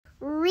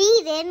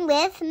Listen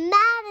with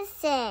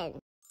Madison.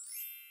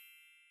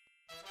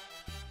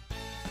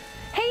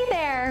 Hey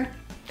there!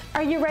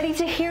 Are you ready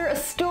to hear a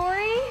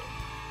story?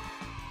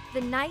 The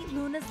Night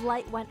Luna's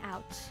Light Went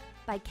Out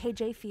by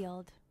K.J.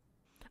 Field.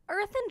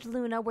 Earth and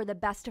Luna were the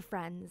best of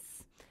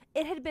friends.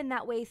 It had been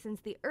that way since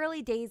the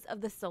early days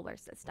of the solar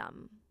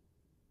system.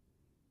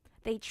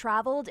 They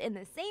traveled in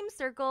the same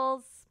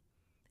circles.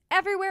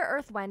 Everywhere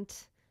Earth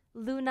went,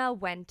 Luna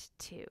went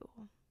too.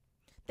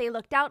 They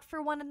looked out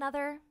for one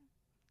another.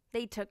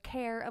 They took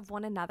care of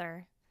one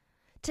another.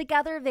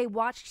 Together they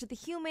watched the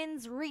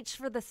humans reach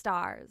for the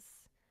stars.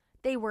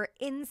 They were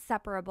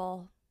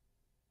inseparable.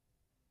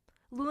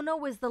 Luna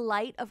was the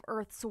light of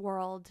Earth's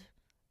world,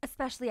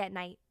 especially at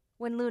night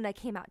when Luna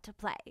came out to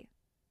play.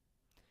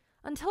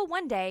 Until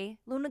one day,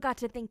 Luna got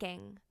to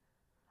thinking,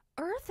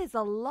 Earth is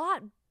a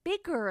lot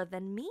bigger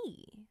than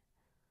me.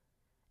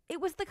 It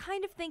was the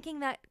kind of thinking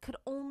that could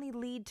only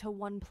lead to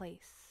one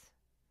place,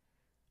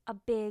 a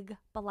big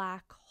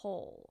black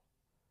hole.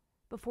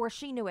 Before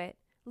she knew it,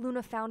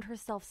 Luna found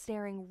herself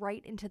staring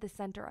right into the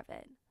center of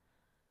it.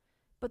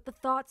 But the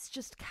thoughts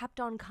just kept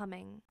on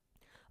coming.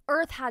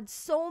 Earth had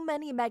so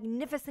many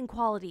magnificent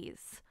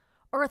qualities.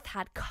 Earth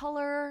had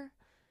color.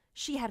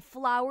 She had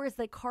flowers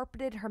that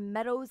carpeted her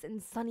meadows in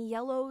sunny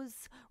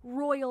yellows,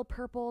 royal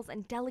purples,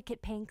 and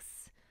delicate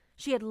pinks.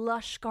 She had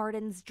lush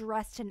gardens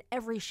dressed in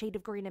every shade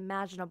of green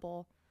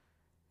imaginable.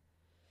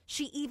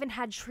 She even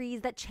had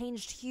trees that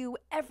changed hue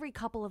every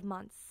couple of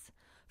months,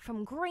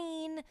 from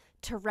green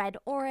to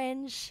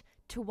red-orange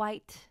to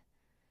white.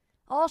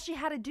 All she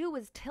had to do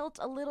was tilt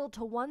a little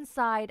to one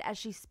side as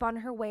she spun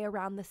her way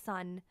around the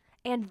sun,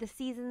 and the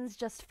seasons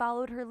just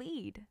followed her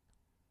lead.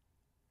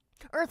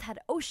 Earth had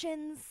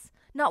oceans.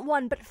 Not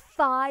one, but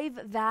 5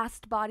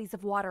 vast bodies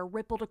of water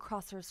rippled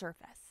across her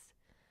surface.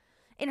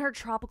 In her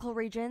tropical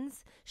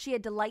regions, she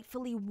had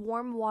delightfully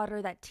warm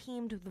water that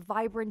teemed with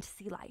vibrant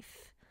sea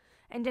life.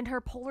 And in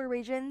her polar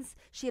regions,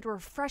 she had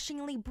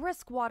refreshingly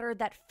brisk water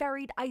that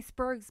ferried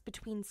icebergs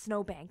between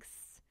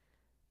snowbanks.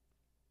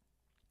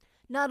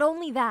 Not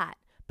only that,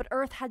 but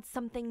Earth had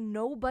something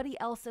nobody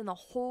else in the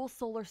whole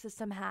solar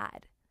system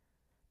had.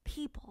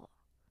 People.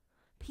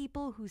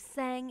 People who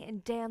sang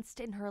and danced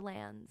in her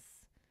lands.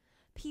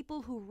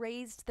 People who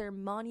raised their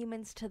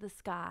monuments to the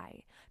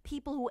sky.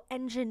 People who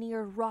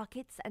engineered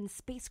rockets and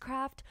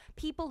spacecraft.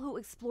 People who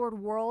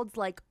explored worlds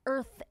like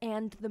Earth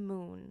and the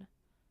moon.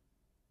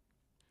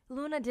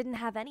 Luna didn't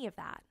have any of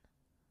that.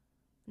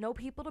 No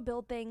people to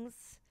build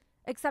things,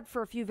 except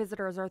for a few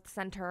visitors Earth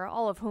sent her,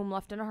 all of whom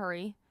left in a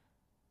hurry.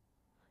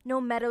 No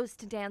meadows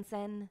to dance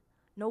in.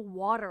 No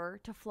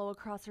water to flow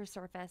across her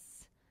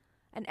surface.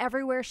 And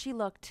everywhere she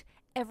looked,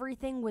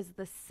 everything was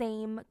the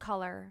same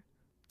color.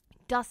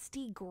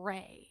 Dusty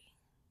gray.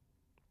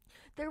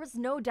 There was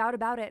no doubt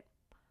about it.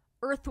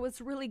 Earth was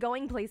really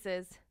going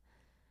places.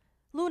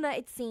 Luna,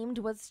 it seemed,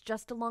 was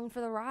just along for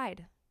the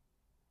ride.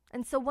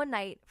 And so one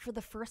night, for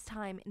the first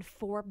time in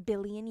 4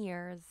 billion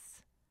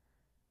years,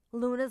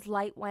 Luna's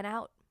light went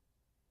out.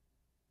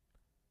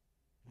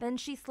 Then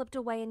she slipped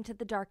away into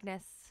the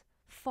darkness,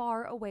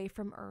 far away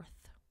from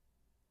Earth.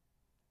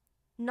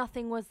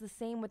 Nothing was the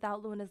same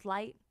without Luna's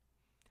light.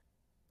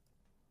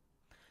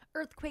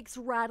 Earthquakes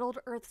rattled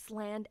Earth's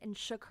land and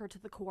shook her to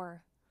the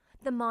core.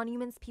 The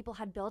monuments people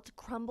had built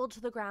crumbled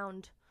to the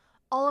ground.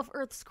 All of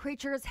Earth's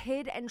creatures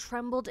hid and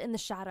trembled in the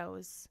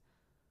shadows.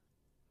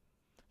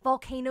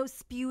 Volcanoes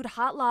spewed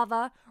hot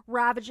lava,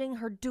 ravaging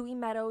her dewy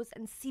meadows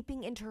and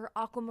seeping into her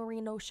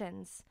aquamarine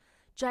oceans.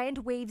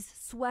 Giant waves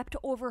swept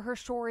over her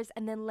shores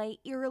and then lay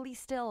eerily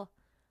still.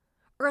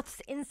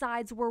 Earth's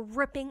insides were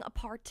ripping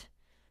apart.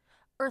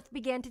 Earth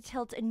began to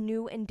tilt in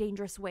new and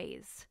dangerous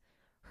ways.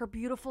 Her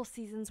beautiful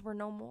seasons were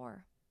no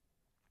more.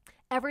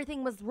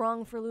 Everything was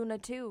wrong for Luna,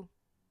 too.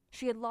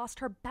 She had lost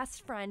her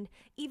best friend.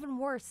 Even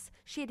worse,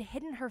 she had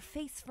hidden her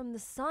face from the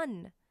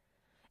sun.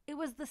 It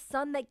was the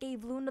sun that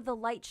gave Luna the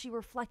light she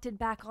reflected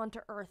back onto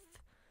Earth.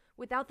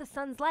 Without the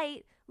sun's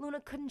light, Luna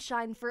couldn't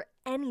shine for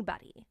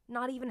anybody,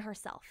 not even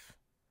herself.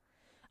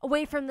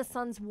 Away from the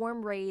sun's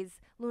warm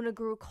rays, Luna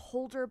grew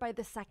colder by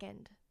the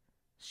second.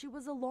 She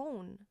was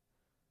alone.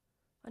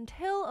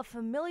 Until a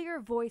familiar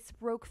voice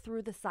broke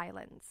through the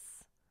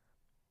silence.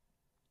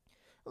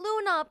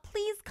 Luna,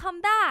 please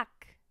come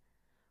back!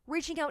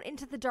 Reaching out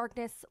into the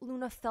darkness,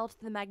 Luna felt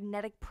the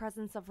magnetic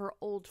presence of her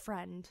old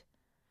friend.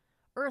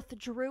 Earth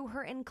drew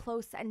her in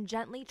close and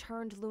gently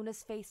turned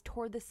Luna's face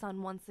toward the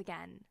sun once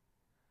again.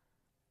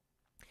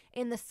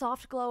 In the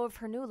soft glow of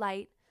her new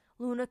light,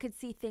 Luna could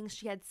see things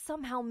she had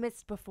somehow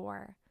missed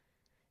before.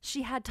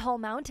 She had tall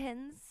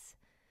mountains.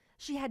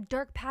 She had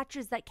dark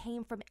patches that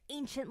came from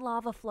ancient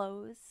lava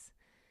flows.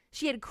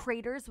 She had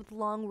craters with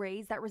long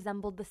rays that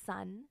resembled the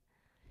sun.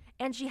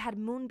 And she had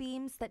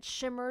moonbeams that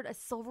shimmered a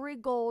silvery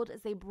gold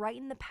as they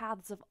brightened the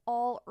paths of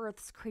all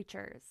Earth's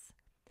creatures.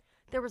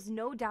 There was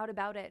no doubt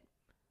about it.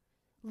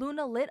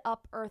 Luna lit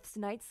up Earth's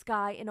night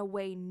sky in a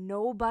way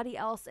nobody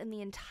else in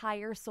the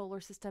entire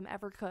solar system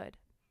ever could.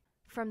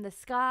 From the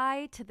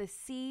sky to the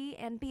sea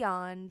and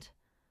beyond,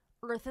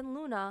 Earth and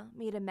Luna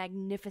made a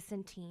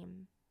magnificent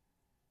team.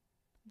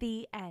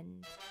 The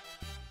end.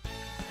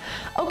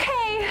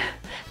 Okay,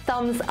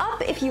 thumbs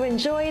up if you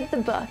enjoyed the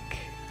book.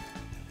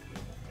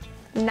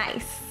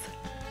 Nice.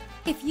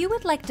 If you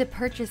would like to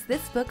purchase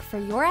this book for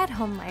your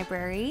at-home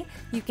library,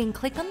 you can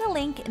click on the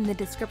link in the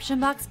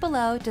description box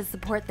below to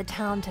support the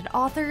talented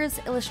authors,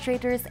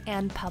 illustrators,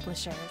 and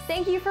publishers.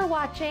 Thank you for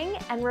watching,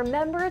 and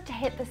remember to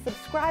hit the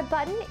subscribe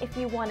button if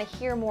you want to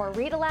hear more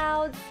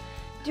read-alouds,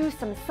 do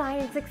some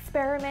science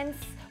experiments,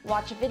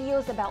 watch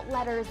videos about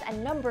letters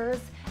and numbers,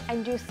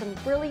 and do some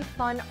really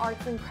fun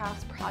arts and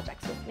crafts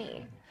projects with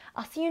me.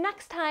 I'll see you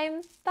next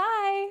time.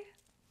 Bye!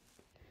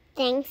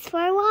 Thanks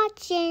for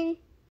watching.